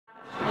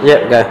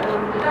Yep, go.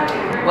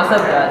 What's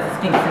up guys, it's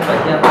King Simba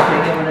here back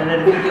again with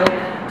another video.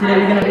 Today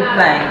we're going to be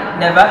playing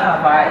Never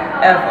Have I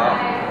Ever.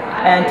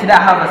 And today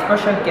I have a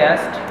special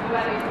guest,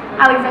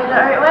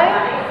 Alexander.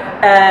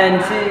 and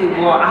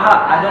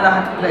I don't know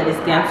how to play this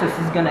game, so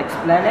she's going to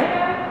explain it.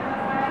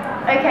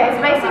 Okay,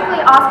 it's basically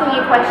asking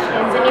you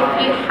questions, and if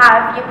you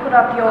have, you put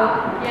up your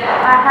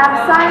I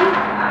have sign,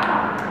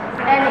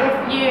 and if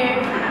you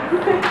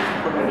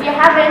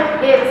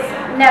haven't, it's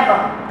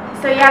never.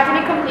 So you have to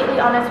be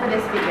completely honest with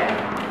this video.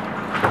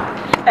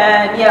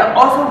 And yeah,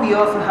 we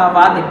also have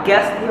other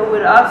guests here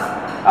with us.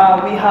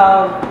 We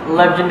have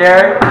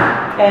LEB-GENDARY,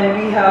 and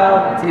we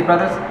have T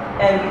Brothers,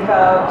 and we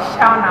have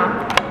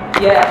Shauna.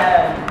 Yeah,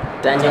 and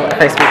Daniel,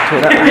 Facebook,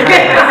 Twitter.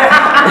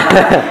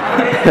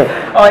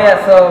 oh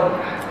yeah, so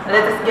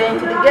let us get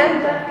into the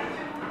game.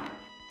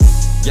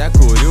 Я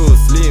курю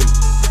слим,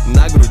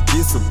 на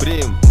груди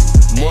суприм.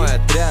 Мой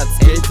отряд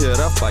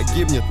скейтеров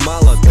погибнет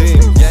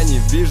молодым. Я не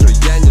вижу,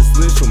 я не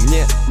слышу,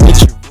 мне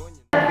ничего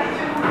не...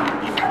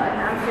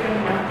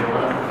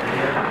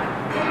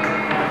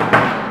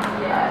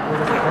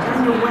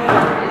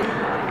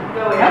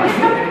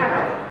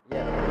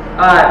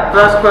 Alright,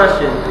 first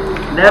question.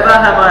 Never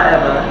have I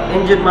ever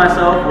injured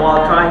myself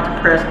while trying to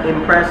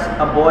impress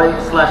a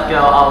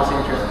boy/girl I was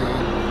interested in.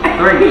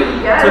 3, 2,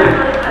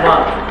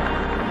 1.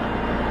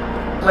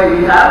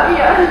 Wait, you have?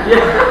 Yeah.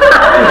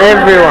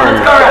 Everyone.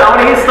 Let's go around. I want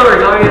to hear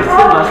stories. I want to hear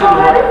Simba.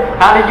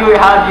 How did you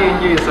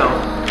injure yourself?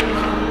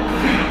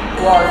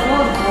 Well, she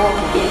was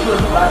walking. She was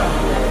back in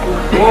the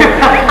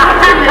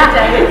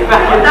day.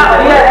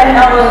 Yeah, and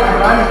I was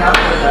running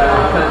after her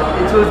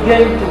because it was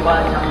getting too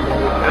bad.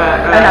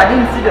 And I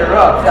didn't see the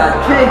rocks. I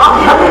tripped.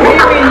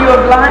 You mean you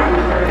were blind?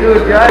 You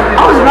were driving.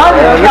 I was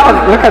running.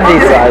 Look at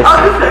these guys.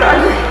 I was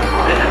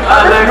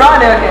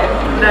running. Okay.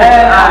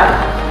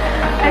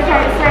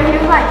 Okay, so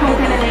he was like talking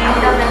to me, he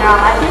doesn't know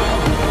I like it.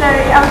 So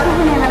I was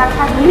talking to him and I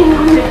tried leaning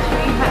on the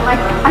tree, but like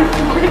I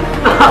slipped.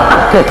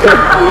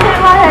 I hit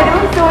my head,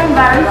 it was so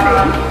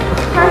embarrassing.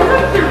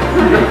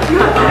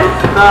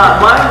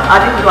 Mine, I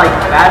didn't like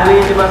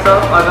badly injure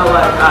myself. I got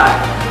like, I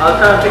was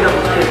trying to pick up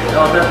the shit.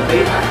 I was at the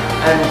beach,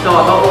 and so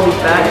I got all these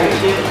bags and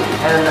shit.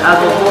 And as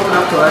I was walking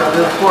up to it,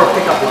 there was 4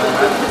 pickup lines,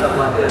 right? Stuff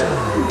like that.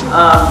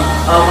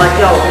 I was like,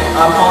 yo,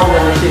 I'm holding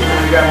on the shit. Can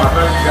you grab my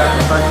phone? Grab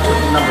my phone, put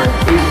the number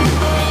in. Easy.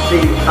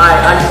 See,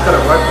 I just got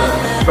a rope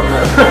from the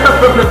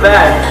from the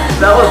bag.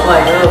 That was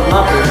like, it was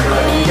nothing,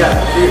 but you got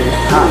to do it.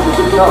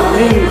 So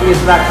me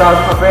is like, so I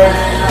was prepared.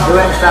 We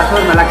went to, I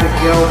told him I like this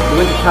girl.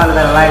 We went to Charlotte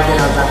that I liked it,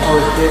 and I was like, oh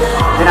shit.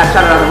 Then I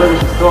shot her on the way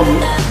when she saw me.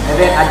 And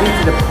then I did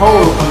to the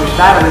pole from the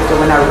side of it, so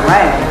when I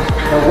ran,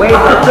 the way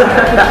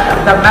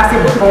the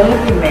massive boom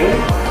he made,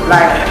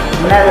 like,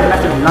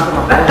 massive knock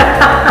on my phone.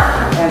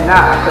 And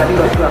now I think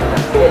it was good.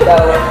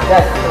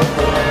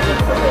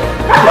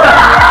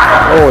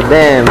 Oh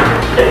damn.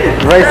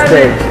 Very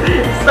stage.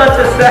 Such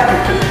a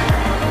savage.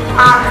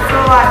 So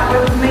like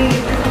with me,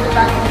 this was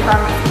back in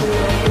primary school.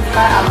 It's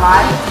like a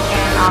life,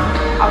 and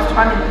I was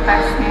trying to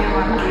impress him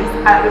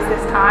at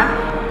recess time,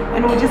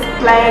 and we were just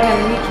playing and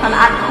me trying to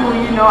act cool,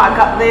 you know, I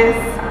got this,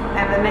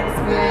 and the next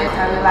minute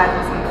I realized it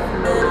was on the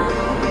floor.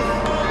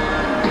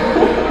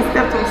 He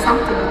stepped on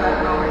something without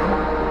knowing.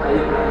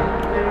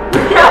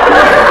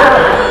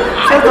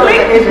 So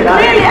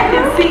clearly I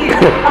can see it.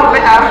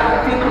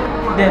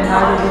 Then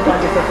how did you find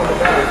yourself on the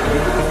bag?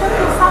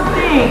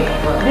 Something.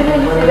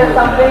 Didn't you see that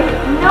something?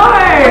 No.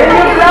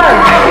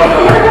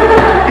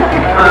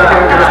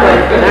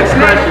 Next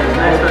question.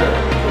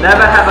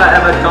 Never have I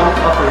ever jumped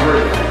off a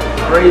roof.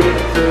 3, 2, 1.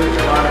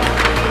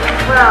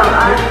 Well,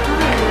 I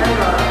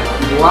never.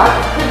 What?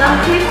 Because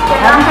I'm too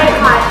scared. I hate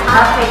heights.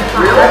 I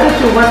think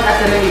she once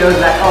accidentally was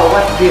like, oh,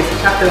 what's this?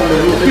 Chapter on the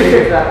roof. And then she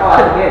was like, oh,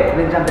 I forget.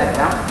 And then jump back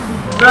down.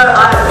 No, The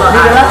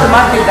last time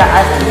I did that,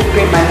 I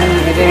scraped my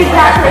knee and then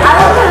Exactly. I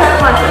also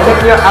hurt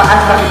myself. I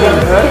started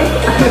getting hurt.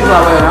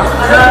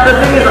 the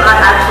thing is, I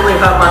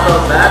actually hurt myself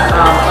bad.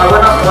 I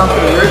went up onto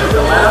the roof with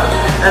the ladder,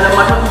 and then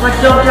my cousin was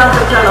like, jump down.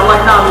 I'm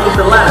like, no, I'm gonna use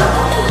the ladder.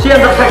 She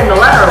ends up taking the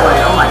ladder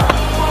away. I'm like,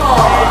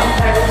 oh.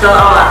 So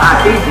I'm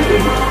like, easy.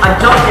 I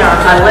jumped down,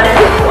 I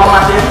landed on my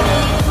head,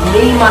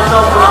 kneed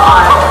myself in the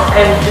eye,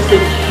 and just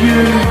a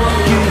huge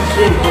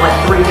thing for like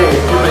 3 days.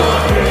 It was like,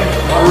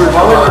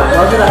 What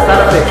was it that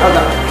sound effect? I was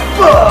like,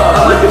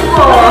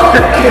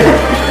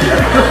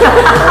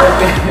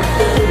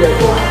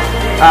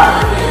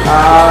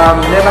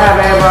 never have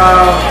I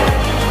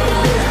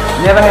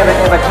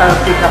ever tried to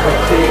pick up a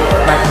chick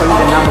by calling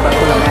the number but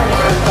call a man.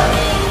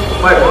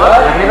 wait, what?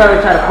 I've never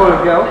ever tried to call a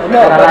girl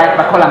that I like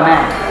but call a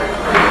man.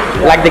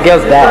 Like the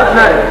girl's dad.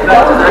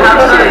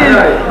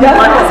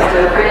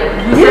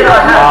 You said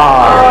I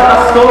had a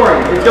story.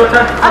 It's your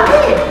turn.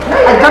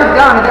 I jumped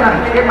down and then I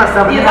hit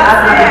myself.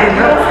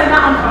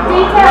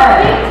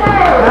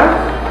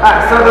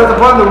 So there was a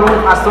boy in the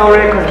room. I saw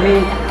it because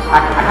me,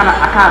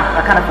 I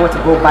can't afford to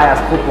go buy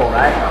us football,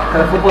 right?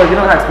 Because football, you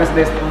know how expensive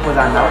these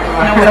footballs are now.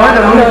 So when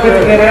the room put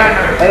together,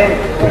 and then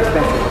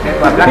expensive, okay?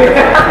 But black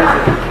people are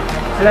expensive.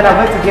 So then I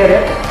went to get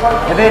it,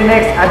 and then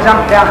next I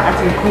jumped down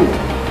acting cool.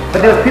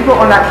 But there was people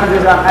on that because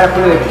there was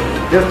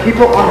There's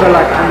people on the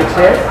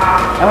chairs,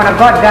 and when I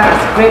got down, I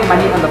scraped my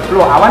knee on the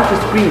floor. I wanted to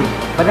scream,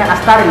 but then I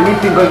started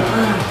limping, going,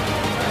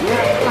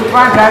 I'm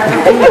fine, guys. I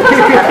put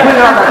it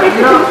on, like,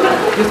 you know,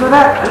 you saw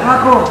that? It's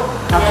not cool.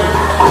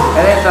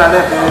 And then so I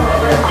left.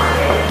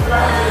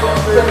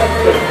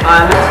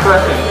 Next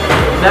question.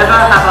 Never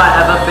have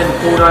I ever been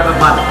pulled over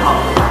by the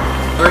cops.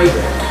 3,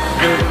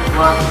 2,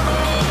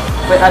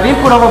 1. Wait, I've been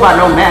pulled over by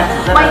no man.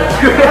 Wait,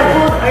 you're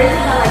pulled over by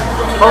like...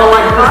 Oh,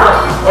 like just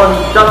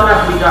like, doesn't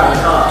have to be driving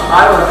a car.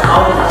 I was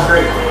on the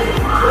street.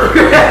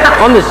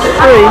 On the street?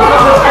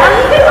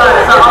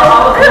 So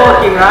I was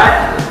walking,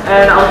 right?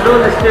 And I was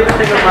doing this stupid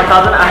thing with my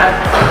cousin. I had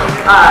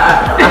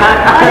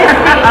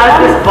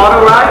this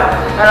bottle, right?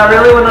 And I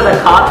really wanted a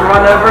car to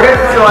run over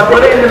it, so I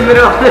put it in the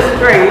middle of the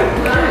street.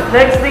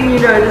 Next thing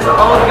you know, this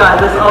old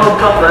guy, this old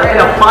copper, in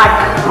a bike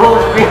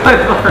rolls me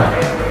over.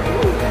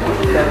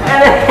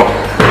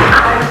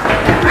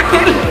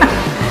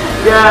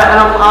 Yeah, and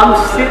I'm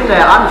sitting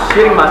there, I'm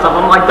shitting myself.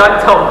 I'm like, don't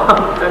tell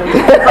mum. What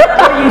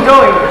are you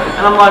doing?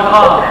 And I'm like,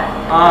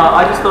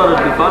 I just thought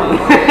it'd be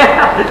funny.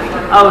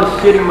 I was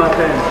shitting my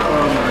pants.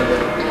 Oh my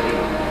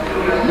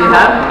god. You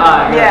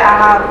have? Yeah, I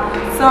have.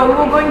 So we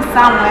were going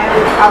somewhere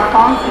with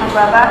Alphonse, my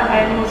brother,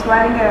 and he was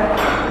riding a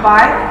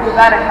bike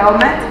without a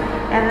helmet.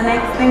 And the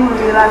next thing we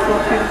realized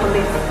was the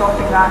police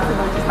stopping us, and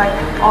we were just like,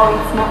 oh,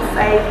 it's not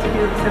safe to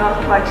do this. And I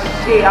was like,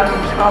 shit, I'm in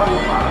trouble.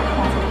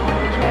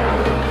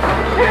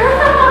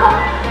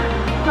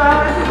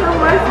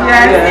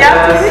 Yes, you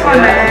have to be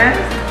honest.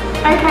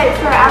 Okay,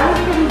 so I was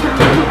pretty dumb.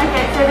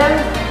 Okay, so there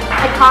was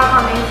a car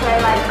coming, so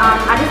like,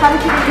 I decided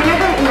to do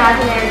the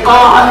imaginary.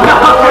 Oh no!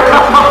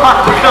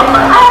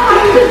 I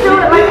had to do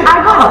it, like,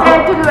 I got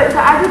scared to do it, so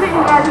I did the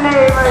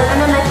imaginary road, and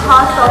then the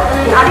car stopped,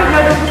 and then I didn't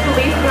know there was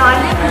police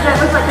behind it, because there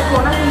was like a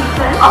corner for you to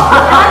turn, and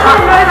I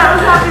didn't know that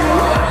was happening,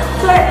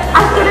 so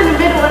I stood in the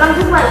middle, and I'm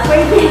just like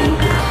waiting,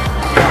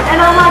 and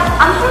I'm like,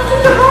 I'm supposed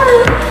to go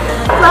home,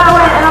 so I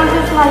went, and I'm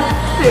just like,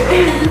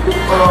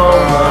 Oh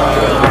my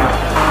god.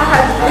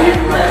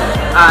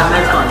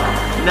 Next one.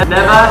 Never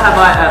have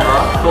I ever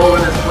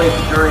fallen asleep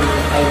during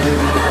a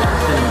movie at the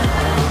cinema.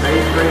 3,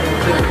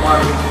 2,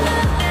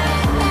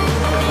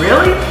 1.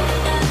 Really?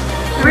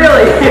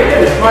 Really?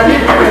 It's funny.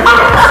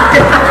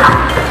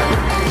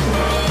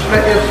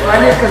 But it's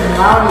funny because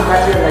mom is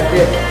actually like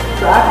this.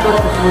 So I have to go to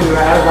the movie,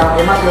 right? I was like,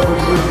 it must be a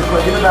good movie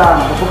because you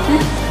know the book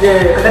piece?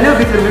 Yeah. Because I never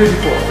been to the movie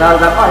before. So I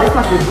was like, oh, this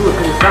must be good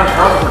because it sounds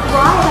awesome.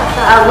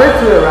 I went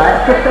to it, right?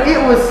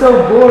 It was so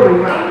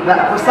boring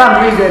that for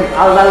some reason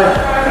I was like,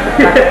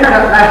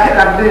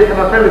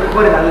 my friend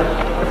recorded it.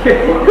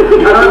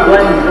 I don't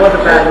blame you. It was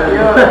a bad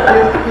movie.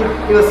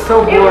 It was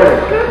so it boring.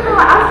 was good, but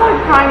I started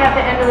crying at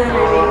the end of the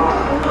movie. It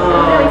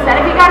was really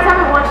sad. If you guys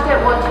haven't watched it,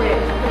 watch it.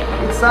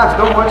 It sucks,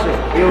 don't watch it.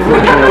 It will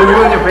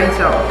ruin your brain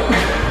cells.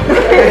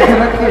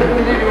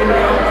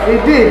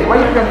 It did.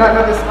 Why you can not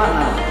know this smart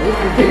now? It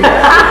did.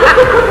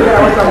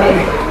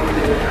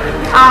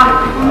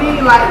 For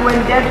me, like when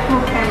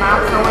Deadpool came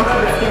out, so I went to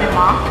the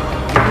cinema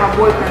with my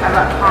boyfriend at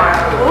that time.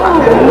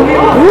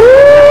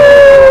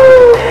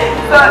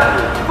 So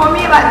for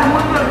me, like the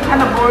movie was kind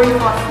of boring,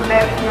 so I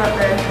slept through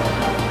it.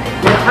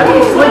 How do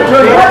you sleep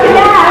during it?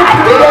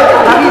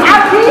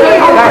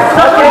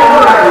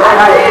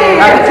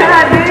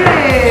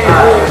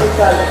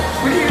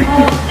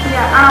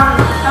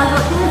 I was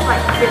watching this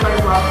like similar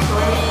vlog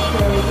story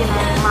because, you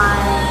know, my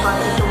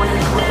brother is the one who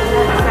watches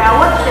it. So I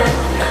watched it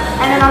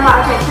and then I'm like,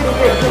 okay, it's pretty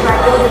good because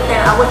like it was a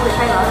trailer. I watched the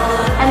trailer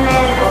and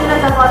then as soon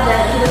as I got there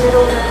to the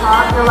middle of the car,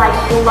 they're like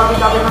all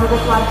lovey-dovey and I'm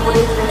just like, what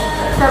is this?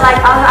 So like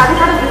I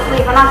decided to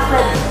sleep and I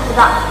slept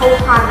that whole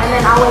time and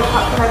then I wake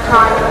up to her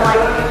crying and I'm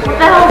like, what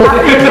the hell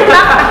happened?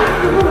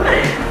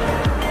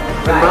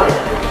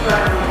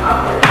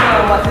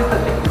 My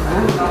sister she's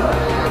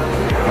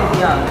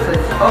young, so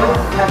she always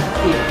has to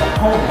keep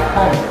home,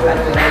 like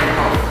the name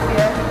home.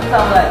 Yeah. So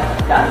I'm like,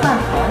 that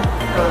sounds fun,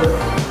 because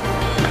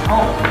it's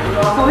home.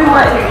 So we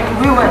went,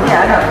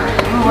 yeah, I know,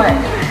 we went.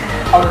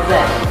 I was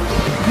there.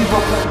 We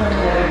both went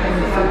and everything,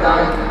 we sat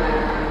down.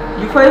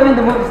 Before even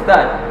the movie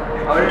started,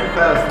 I already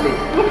fell asleep.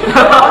 I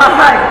was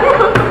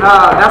like,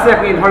 No, that's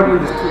like in horror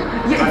movies too.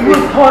 yeah, it was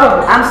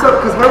horrible. I'm so,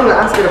 because horror movies,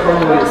 I'm scared of horror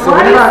movies. So Why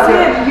whenever I is say,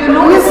 it? You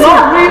know it's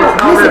not real.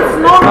 It's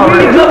not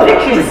real. It's not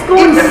fiction.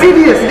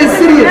 Insidious. No.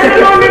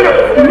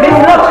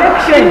 It's not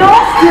fiction. No.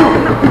 Still,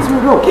 it's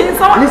real. Can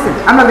someone Listen,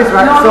 I'm not this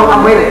right, No, so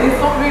I'm waiting. It's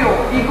not real.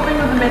 You go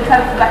into the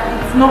mentality like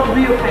it's not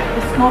real, friend.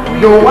 It's not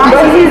real. Yo, why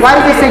did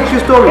they say true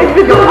story?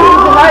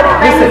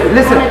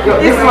 Listen, yo,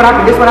 this is what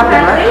happened,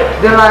 right?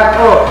 They're like,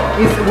 oh,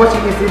 he's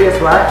watching Insidious,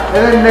 right?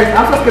 And then next,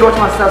 I'm so scared to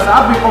watch myself, so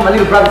I'll bring all my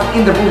little brothers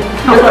in the room.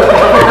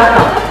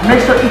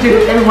 Make sure each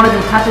and every one of them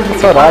touches me.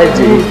 That's what I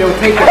do. They'll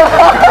take it.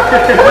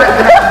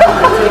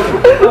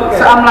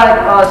 So I'm like,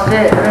 oh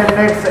shit. And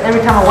then next,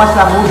 every time I watch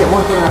that movie, I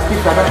won't go to sleep,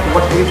 so I don't have to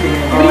watch anything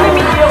anymore.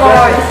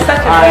 It's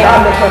such a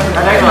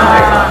The next one.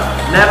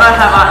 Never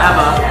have I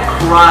ever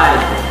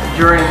cried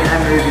during a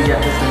movie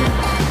at the cinema.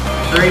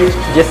 3,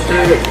 Just 2,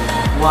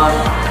 1.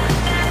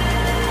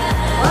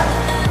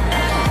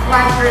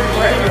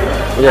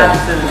 yeah. At the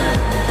cinema.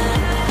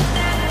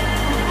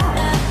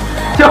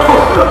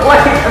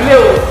 Wait,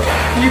 Emil.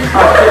 You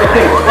can't.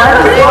 Why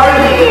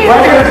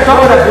did you start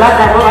with a black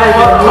guy?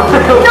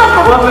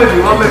 What movie?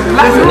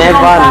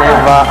 Never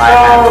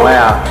I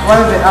swear.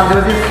 What is it? There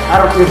was this, I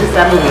don't know, this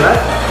movie,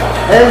 right?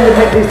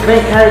 And this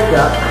main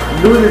character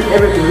loses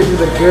everything, loses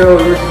a girl,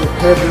 loses his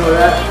husband, all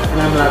that. And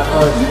I'm like,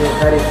 oh shit,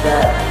 that is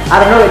sad. I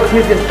don't know, the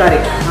tears just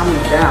started coming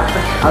down.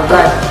 I was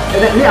like,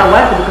 and then me, I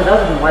liked it because I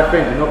was with my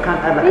friend, you know,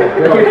 can't add like a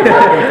girl. I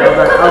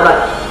was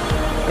like,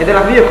 and then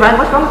like, me, you're crying,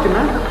 what's wrong with you,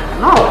 man?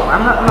 No,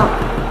 I'm not, no.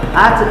 I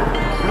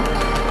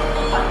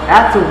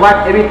had to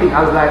wipe everything. I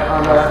was like,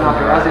 oh no, that's not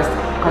good. I was just,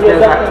 because there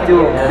was like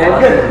still dead.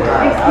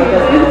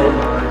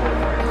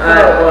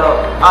 Well,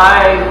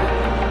 I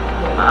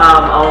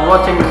was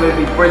watching the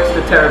movie Bridge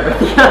to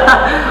Terabithia.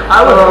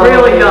 I was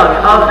really young.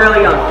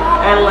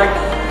 And like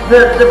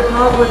the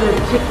part where the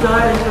chick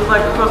died and she was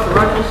like across the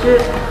road and shit.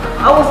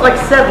 I was like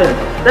 7.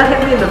 That hit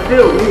me in the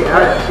field. The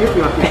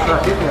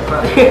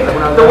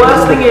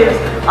worst thing is,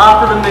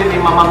 after the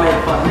movie, my mum made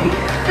fun of me.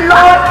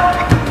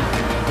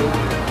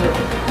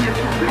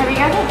 Have you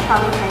guys had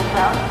Charlie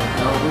Chainsaw?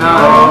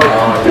 No.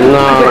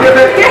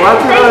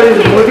 What's all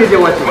these movies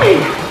you're watching?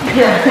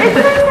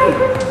 It's like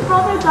his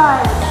brother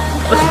died.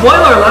 A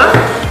spoiler alert!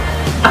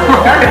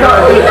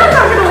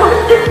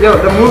 Yo,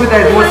 the movie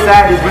that is most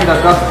sad is when the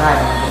dogs die.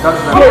 I've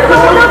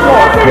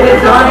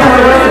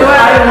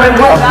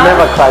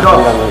never cried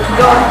from that movie.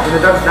 When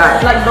the dogs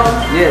die. Like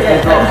dogs.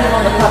 Yes, dogs.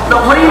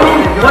 No, what do you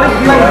mean? What do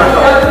you mean?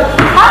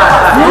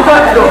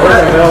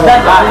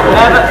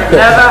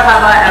 Never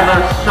have I ever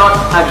shot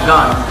a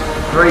gun.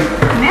 3, 2,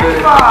 1.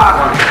 Never.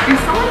 If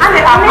someone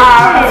said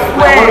I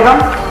swear.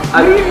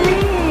 What do you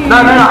mean? No,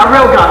 a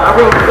real gun.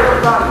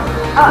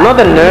 Not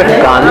the Nerf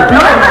gun.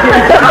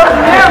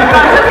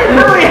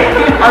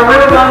 A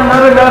real gun,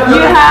 not a Nerf gun.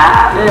 You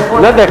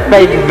have? Not the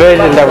fake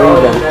version that we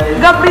done.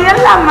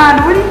 Gabriella, man,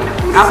 what do you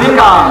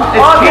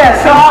Okay,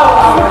 so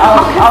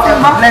I'll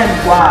explain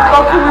why.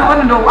 Okay, we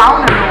want to know. I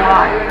want to know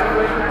why.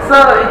 So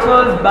it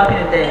was back in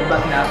the day,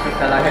 back in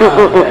Africa, like.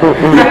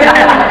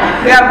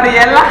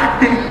 Gabriella.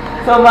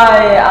 So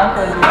my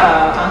uncle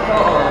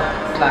or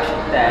slash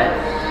dad,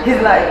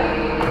 he's like,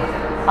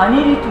 I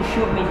need you to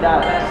shoot me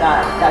that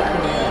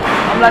criminal.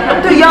 I'm like,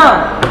 I'm too young.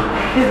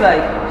 He's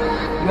like,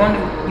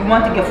 you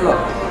want to get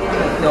flogged?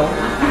 No.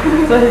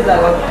 So he's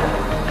like, okay,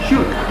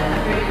 shoot.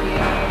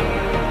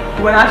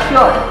 When I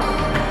shot,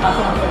 I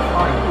saw myself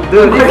fine.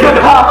 Dude,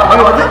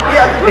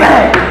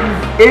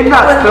 in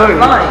that story,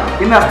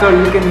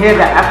 you can hear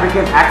the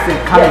African accent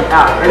coming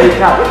out every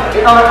time.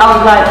 I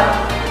was like,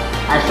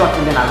 I shot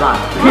and then I ran.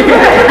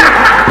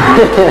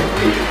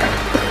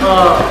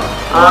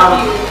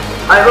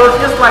 It was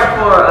just like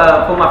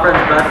for my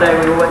friend's birthday,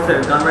 we went to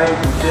a gun range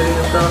and shooting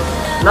and stuff.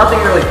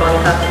 Nothing really funny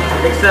happened,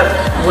 except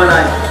when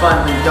I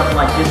finally got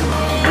like this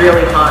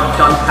really hard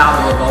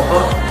gunpowder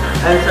revolver.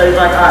 And so he's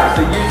like, alright,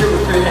 so use it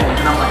with 2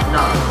 hands. And I'm like, no,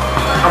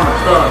 I'm a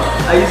thug.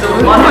 I use it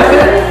with 1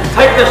 hand.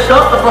 Take the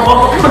shot, the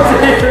revolver puts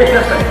it in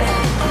the face.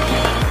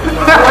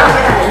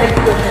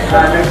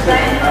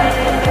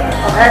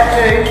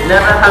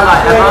 Never have I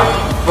ever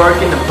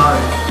broken a bone.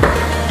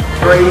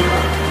 3,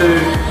 2,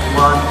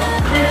 1.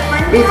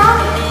 It's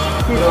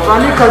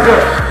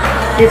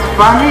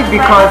funny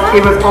because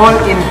it was all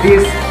in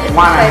this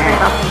one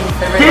hand.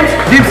 Dips.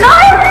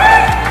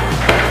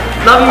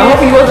 Love you. I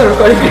hope he wasn't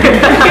recording.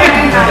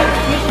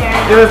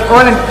 It was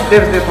all in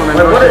this one.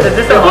 Wait, what is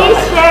this? He's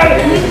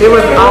sharing. It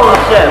was our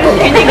chef.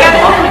 Can you get it?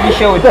 You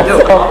show it. So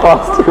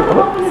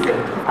possible.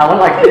 I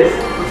went like this.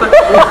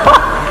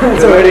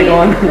 It's already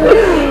gone.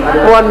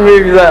 One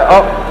move, like,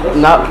 oh,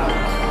 no.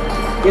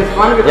 It's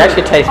funny It because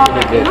actually tastes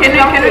pretty good. Can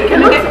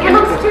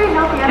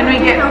we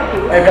get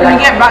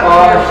back to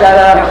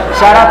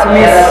shout out to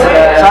Miss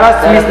May. Shout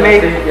out to Miss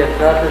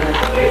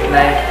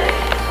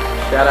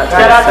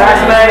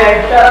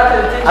May.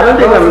 I don't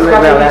think I'm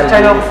allowed to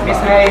channel, do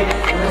Miss May.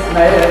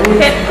 Can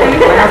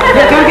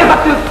we get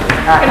back to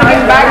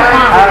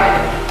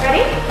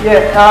Ready?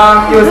 Yeah,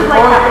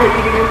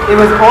 it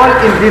was all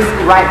in this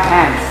right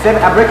hand.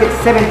 I break it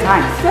 7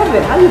 times. 7?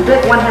 How do you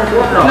break one hand?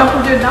 No,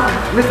 put it down.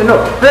 Listen, no.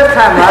 First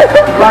time, right?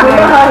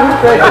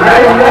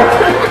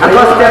 I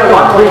got step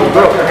 1, boom,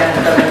 broke.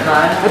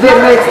 And then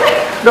next,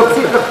 look,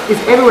 it's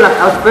everywhere. Like,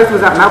 first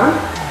was at Melbourne,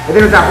 and then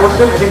it was at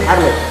Horsham, and then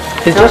Adelaide.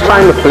 He's just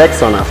trying to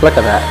flex on us. Look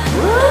at that.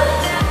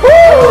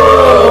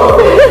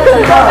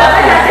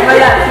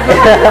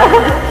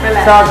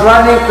 So I was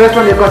running, first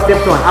one they got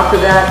stepped on. After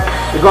that,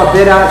 it got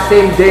better,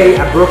 same day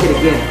I broke it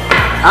again.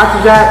 After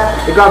that,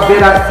 it got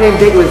better, same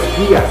day it was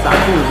here, so I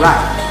couldn't run.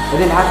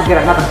 And then I had to get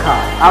another car.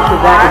 After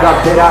that, it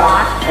got better.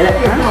 And then,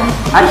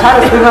 I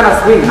tried to swing on a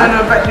swing.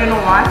 No, but you know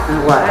what?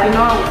 What? You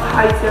know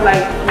how you feel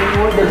like when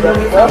you watch the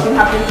movie, something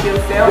happens to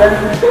yourself?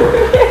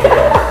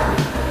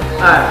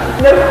 Alright.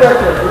 Next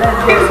question. Let's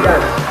get it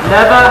done.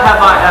 Never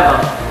have I ever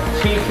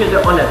cheated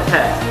on a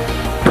test.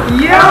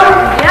 Yeah.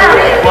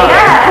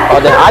 Oh,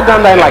 then I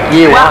done that in like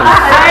year 1.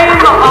 Shame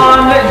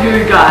on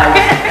you guys.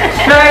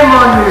 Shame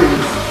on you.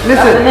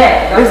 Listen.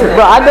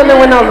 Bro, I done it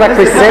when I was like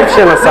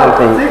reception or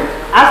something.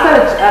 I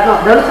started no,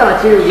 the only time I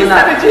cheated You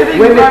started cheating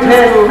when the in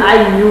primary test, school. I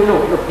knew, no,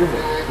 look, listen.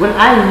 When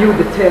I knew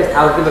the test, I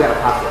was never gonna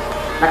pass it.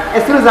 Like,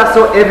 as soon as I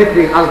saw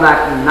everything, I was like,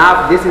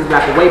 nah, this is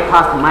like way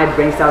past my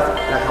brain cells,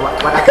 like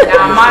what I can Yeah,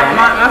 understand.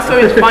 my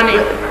story is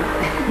funny.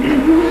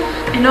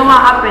 You know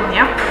what happened,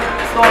 yeah?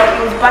 So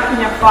it was back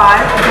in year 5,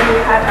 and then we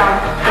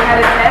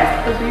had a test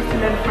because we used to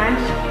learn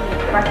French.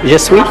 Je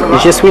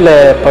suis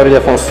le Paris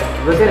de France.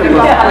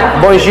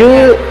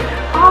 Bonjour.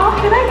 Oh,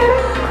 can I get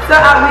it? So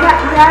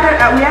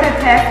we had a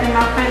test in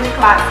our French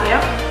class, yeah?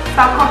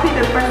 So I copied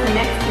the person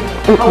next to me.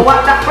 But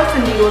what that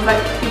person did was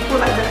like he put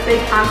like the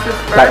fake answers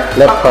first. Like,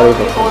 let's so I call it.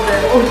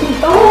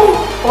 copied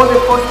all the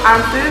false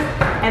answers,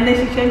 and then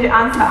she changed the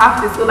answer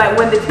after. So like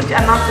when the teacher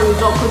announced the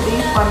result, because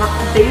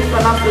they used to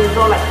announce the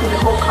result like to the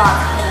whole class,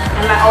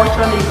 and like oh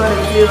Sean, you got a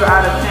 0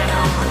 out of 10. Oh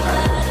my god.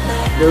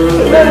 No,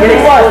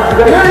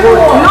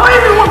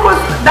 everyone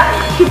was that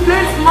she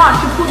played smart.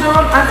 She put the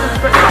wrong answers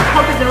first,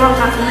 copied the wrong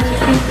answer, and then she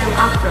changed them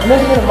after.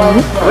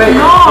 Wait,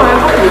 No,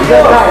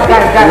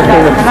 guys, can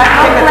I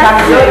take a time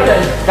to say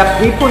the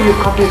people you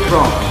copied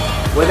from,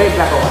 were they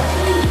black or white?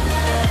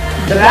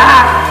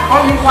 black,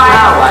 only white,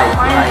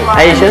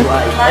 White. Asian?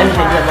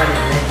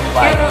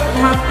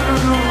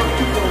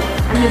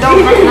 And you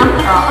don't look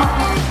nothing.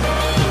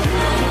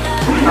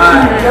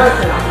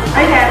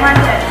 Okay, one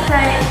sec. So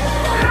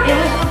it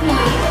was for PE,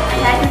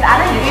 okay, because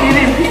I don't do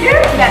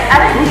yes,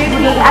 I don't do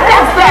PE. I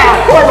don't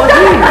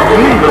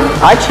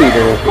I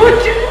cheated.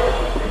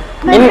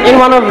 In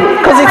one of,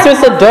 because it's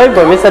Mr.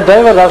 Dover. Mr.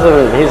 Dover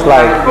doesn't, he's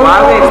like, Why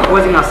are we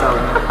exposing ourselves?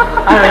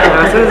 I don't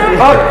know. As soon as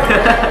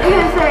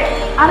Okay, so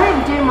I don't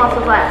do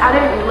muscles, like I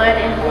don't learn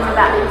anything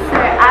about this. So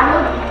I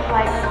was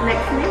like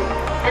next to me,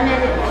 and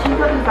then she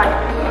got these like,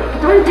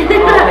 don't do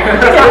that.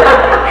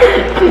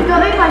 She's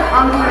got these like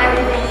arms and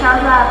everything. So I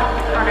was like,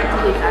 I don't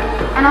believe that.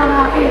 And I was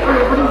like, hey,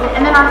 what is it?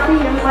 And then I see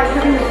him like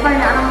putting his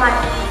phone out, and I'm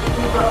like,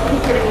 he's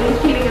kidding me,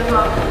 he's cheating as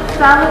well.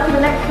 So I look to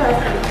the next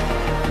person,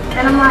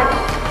 and I'm like,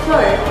 so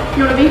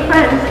you want to be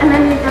friends? And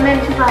then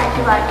she's like,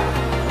 oh my,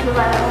 okay,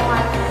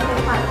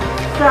 fine.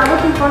 So I look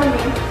in front of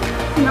me,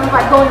 and I was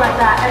like going like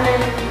that, and then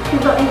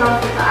she's got these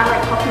answers that I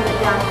like copied it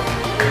down,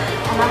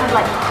 and I had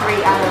like 3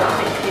 out of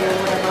 60 or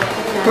whatever.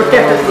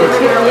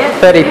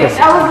 30%.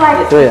 I was like,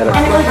 Three out of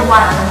and it was a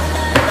white.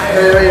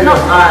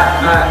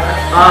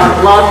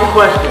 Last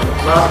question.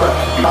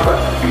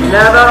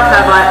 Never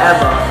have I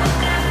ever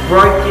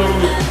broken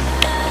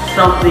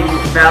something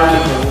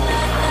valuable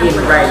in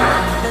rain,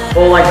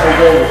 or like a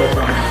wall or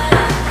something.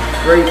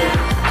 3, 2,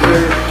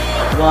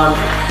 1.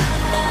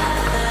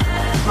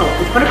 No,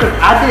 it's funny because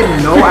I didn't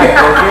know I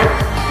broke it.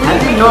 I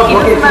didn't know I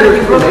broke it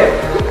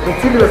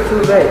until it was too late. Until it was too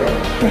late.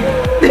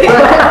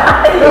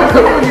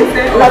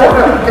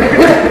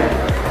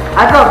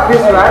 I got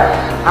pissed, right?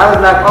 I was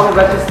like, oh my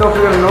gosh, it's so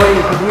freaking annoying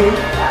to me.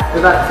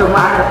 It's like, so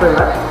my iPhone,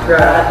 right?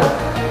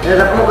 And I was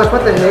like, oh my gosh,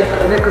 what the heck?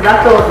 And then, because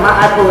I thought my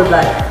iPhone was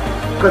like,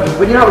 because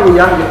when you know when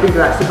you're young, your things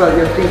are super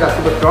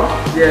strong.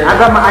 Yeah. I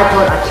got my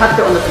iPod, I chucked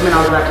it on the cement,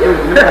 I was like, yo,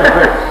 you never had a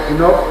break, you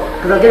know?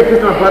 Because I was getting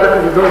pissed at my brother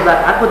because he was always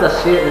like, iPods are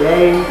shit,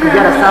 lame, because he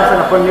had a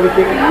Samsung phone and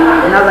everything.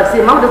 And I was like,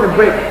 see, mom doesn't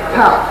break,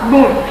 pow,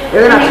 boom.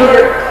 And then I took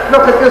it, no,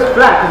 because it was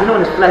flat, because you know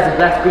when it's flat, it's a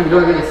black screen, you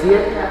don't really see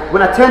it.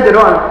 When I turned it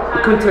on,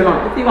 it couldn't turn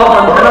on. It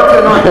cannot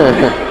turn on.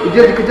 You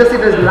could just see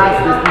there's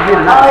lights, there's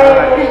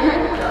lights.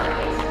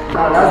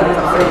 That was the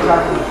same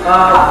time.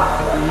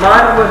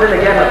 Mine wasn't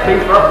again a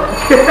FIFA.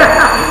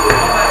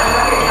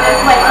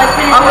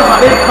 I was a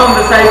big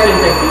conversation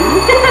thing.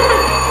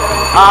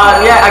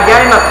 Yeah, a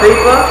game of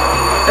FIFA.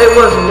 It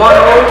was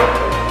 1-0.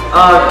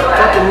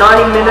 Like a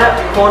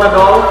 90-minute corner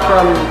goal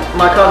from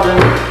my cousin,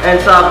 and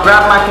so I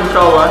grabbed my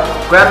controller,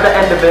 grabbed the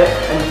end of it,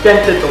 and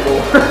dented the wall.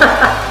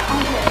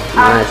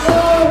 Nice.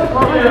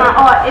 What was my,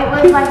 oh, it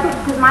was like,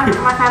 because my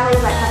family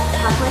is like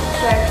Catholic,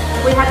 so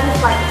we had this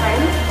like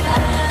friend,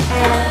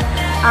 and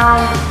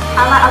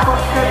I got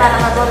so bad at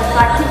my brother, so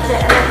I kicked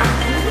it,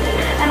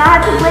 and I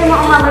had to blame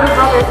it on my little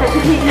brother, so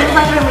he was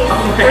like only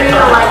 3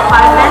 or like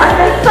 5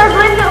 minutes, so I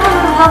blamed it on my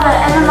little brother,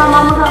 and then my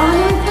mom was like, oh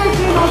yeah, it's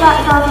okay, and all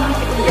that, so I was like,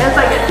 yes,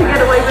 I get to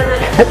get away with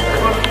it.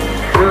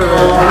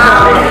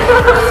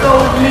 So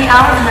me,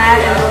 I was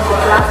mad and there was a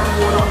glass of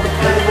water on the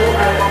table,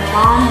 and my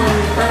mom, when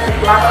we pressed the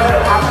glass on the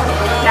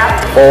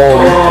tap,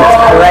 Oh,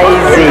 that's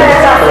crazy.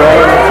 That's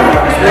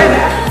crazy.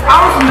 I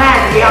was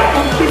mad, yeah,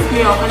 it pissed me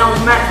off, and I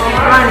was mad, so I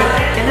was running,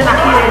 and then I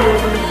hear it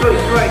was on the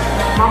throat, my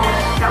mom was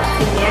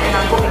shouting, yeah, and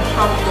I got in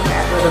trouble for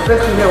that. The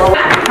first thing here, what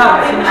was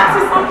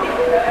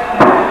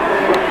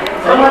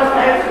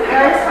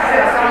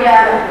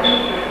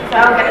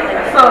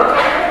So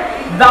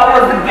that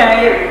was the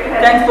game.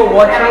 Thanks for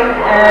watching,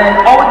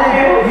 and all the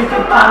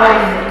YouTube channels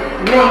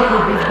link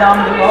will be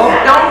down below.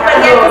 Don't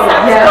forget to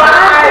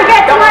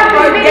subscribe. Don't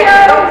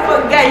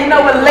forget. You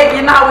know we're late.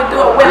 You know how we do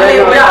it. We're late.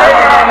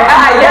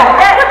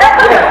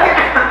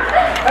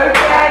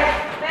 Okay.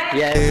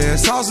 Yeah,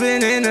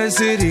 saucepan in the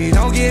city,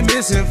 don't get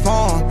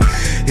misinformed.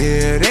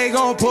 Yeah, they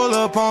gon' pull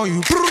up on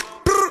you.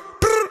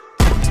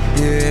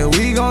 Yeah,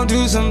 we gon'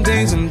 do some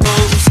things, some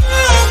those